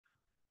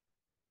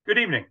Good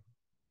evening.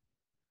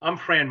 I'm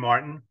Fran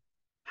Martin,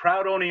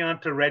 proud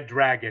Oneonta Red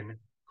Dragon,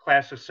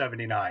 class of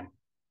 79.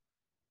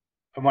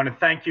 I want to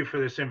thank you for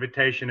this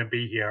invitation to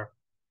be here,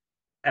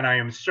 and I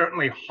am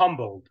certainly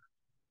humbled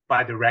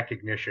by the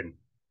recognition.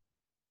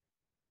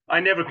 I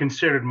never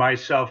considered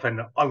myself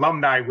an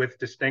alumni with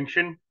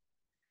distinction.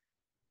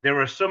 There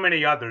are so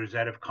many others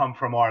that have come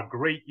from our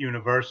great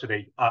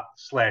university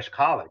slash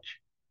college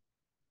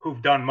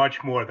who've done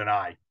much more than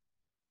I.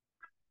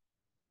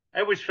 I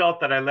always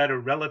felt that I led a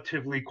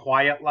relatively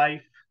quiet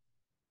life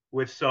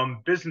with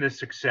some business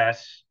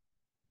success,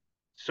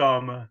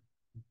 some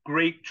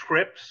great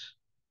trips,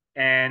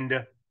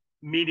 and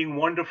meeting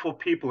wonderful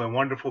people in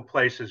wonderful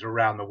places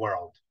around the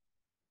world.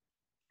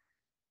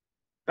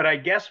 But I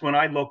guess when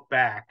I look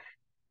back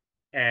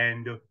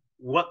and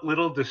what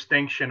little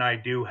distinction I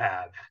do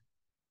have,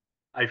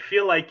 I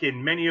feel like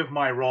in many of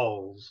my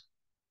roles,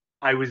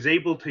 I was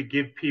able to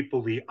give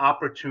people the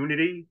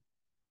opportunity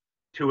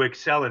to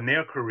excel in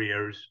their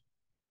careers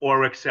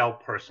or excel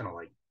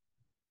personally.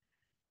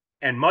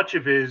 And much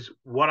of it is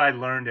what I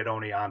learned at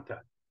Oneonta.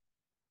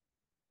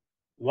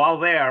 While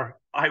there,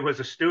 I was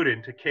a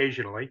student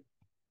occasionally,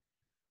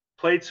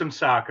 played some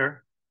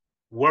soccer,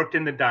 worked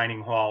in the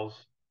dining halls,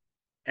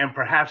 and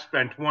perhaps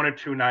spent one or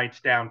two nights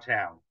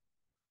downtown.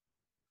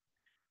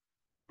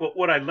 But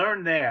what I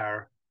learned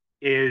there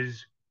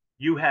is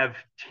you have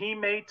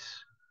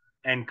teammates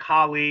and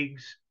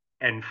colleagues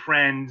and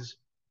friends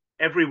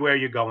everywhere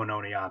you go in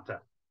Oneonta.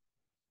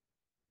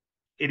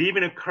 It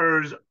even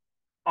occurs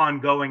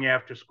ongoing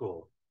after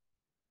school.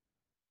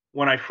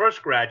 When I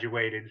first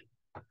graduated,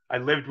 I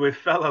lived with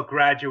fellow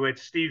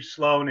graduates Steve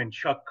Sloan and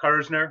Chuck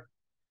Kersner.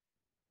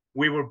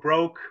 We were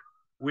broke,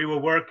 we were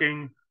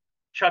working.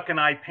 Chuck and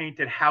I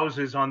painted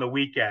houses on the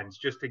weekends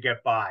just to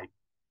get by.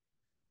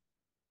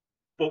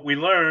 But we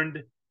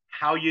learned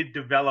how you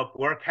develop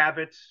work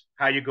habits,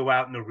 how you go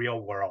out in the real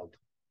world.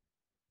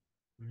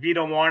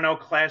 Vito Warno,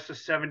 class of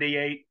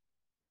 78,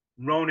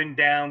 Ronan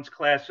Downs,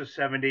 class of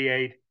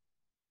 78,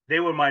 they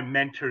were my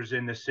mentors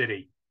in the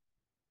city.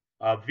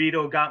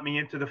 Vito got me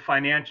into the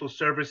financial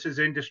services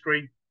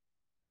industry.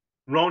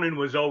 Ronan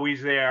was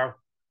always there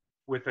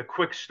with a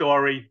quick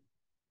story,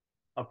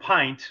 a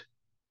pint,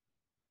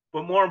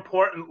 but more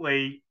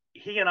importantly,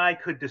 he and I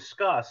could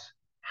discuss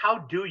how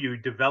do you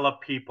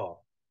develop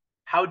people?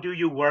 How do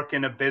you work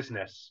in a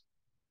business?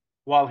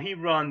 While he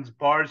runs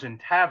bars and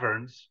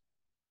taverns,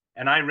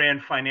 and I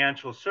ran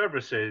financial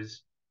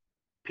services,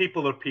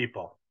 people are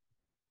people.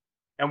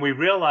 And we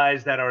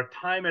realized that our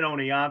time in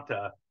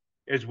Oneonta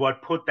is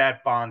what put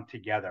that bond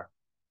together.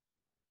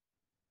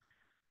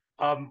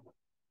 Um,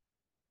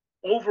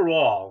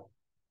 Overall,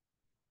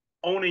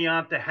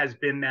 Oneonta has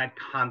been that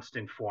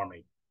constant for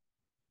me.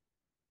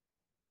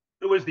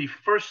 It was the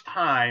first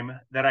time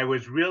that I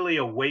was really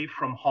away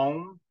from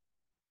home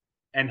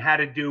and had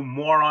to do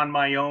more on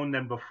my own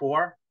than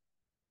before.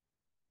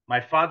 My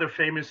father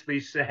famously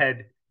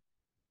said,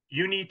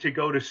 "You need to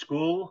go to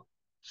school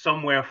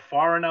somewhere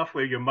far enough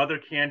where your mother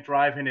can't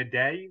drive in a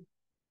day,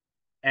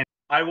 and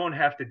I won't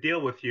have to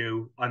deal with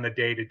you on the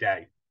day to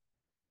day."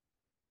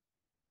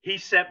 He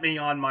set me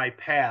on my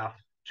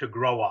path to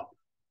grow up.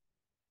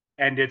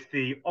 And it's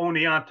the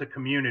Oneonta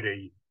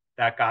community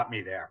that got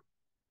me there.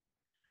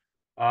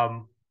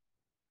 Um,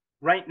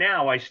 right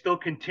now, I still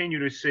continue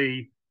to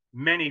see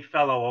many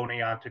fellow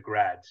Oneonta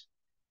grads.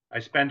 I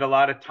spend a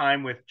lot of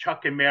time with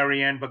Chuck and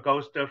Marianne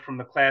Bagosta from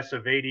the class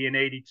of 80 and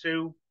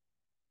 82,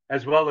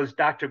 as well as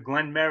Dr.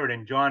 Glenn Merritt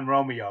and John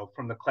Romeo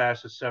from the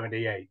class of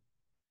 78.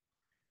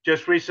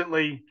 Just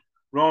recently,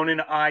 Ronan,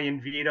 I,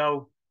 and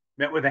Vito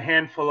met with a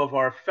handful of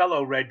our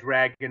fellow Red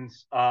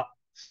Dragons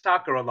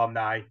soccer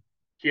alumni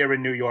here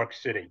in New York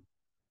City.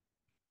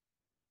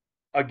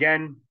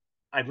 Again,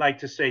 I'd like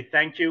to say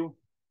thank you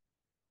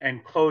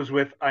and close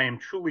with I am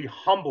truly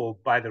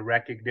humbled by the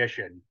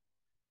recognition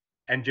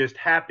and just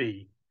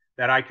happy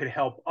that I could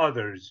help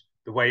others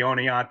the way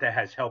Oneonta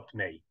has helped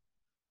me.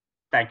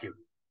 Thank you.